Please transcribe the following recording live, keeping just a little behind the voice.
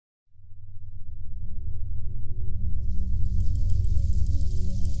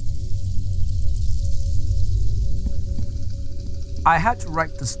I had to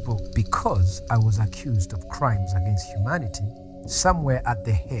write this book because I was accused of crimes against humanity somewhere at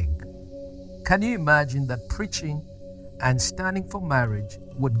The Hague. Can you imagine that preaching and standing for marriage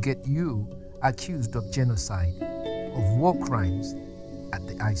would get you accused of genocide, of war crimes at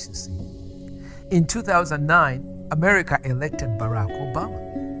the ICC? In 2009, America elected Barack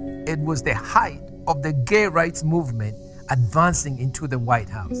Obama. It was the height of the gay rights movement advancing into the White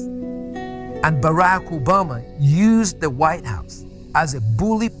House. And Barack Obama used the White House as a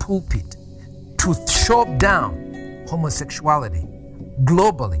bully pulpit to shove down homosexuality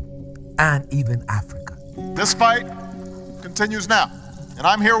globally and even Africa. This fight continues now, and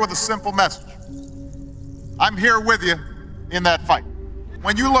I'm here with a simple message. I'm here with you in that fight.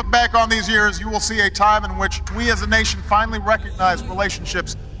 When you look back on these years, you will see a time in which we as a nation finally recognize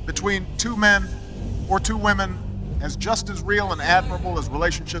relationships between two men or two women as just as real and admirable as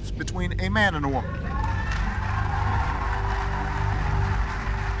relationships between a man and a woman.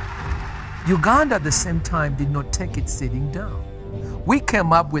 Uganda at the same time did not take it sitting down. We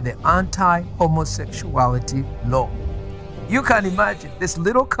came up with the anti-homosexuality law. You can imagine this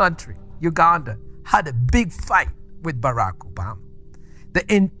little country, Uganda, had a big fight with Barack Obama. The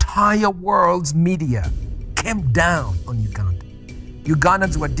entire world's media came down on Uganda.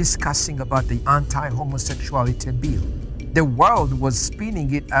 Ugandans were discussing about the anti-homosexuality bill. The world was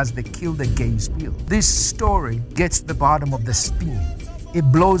spinning it as the kill the gays bill. This story gets to the bottom of the spin. It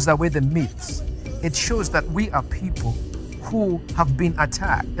blows away the myths. It shows that we are people who have been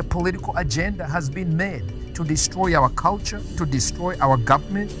attacked. A political agenda has been made to destroy our culture, to destroy our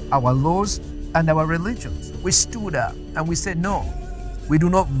government, our laws, and our religions. We stood up and we said, no, we do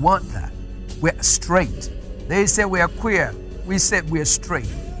not want that. We're straight. They say we are queer. We said we are straight.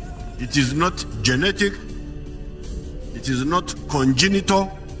 It is not genetic. It is not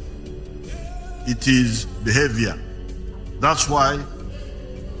congenital. It is behavior. That's why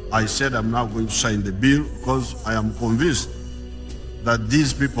I said I'm now going to sign the bill, because I am convinced that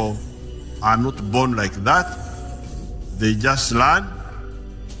these people are not born like that. They just learn,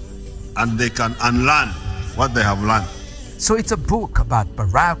 and they can unlearn what they have learned. So it's a book about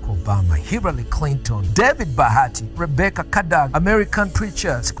Barack Obama, Hillary Clinton, David Bahati, Rebecca Kadag, American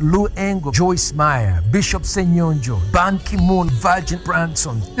preachers, Lou Engle, Joyce Meyer, Bishop Senyonjo, Ban Ki-moon, Virgin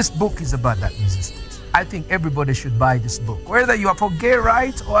Branson. This book is about that resistance. I think everybody should buy this book, whether you are for gay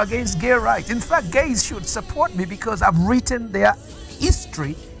rights or against gay rights. In fact, gays should support me because I've written their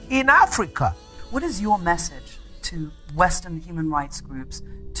history in Africa. What is your message to Western human rights groups,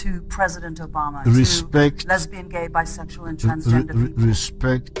 to President Obama, respect, to lesbian, gay, bisexual, and transgender people?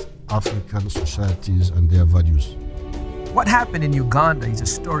 Respect African societies and their values. What happened in Uganda is a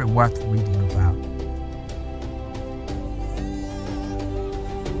story worth reading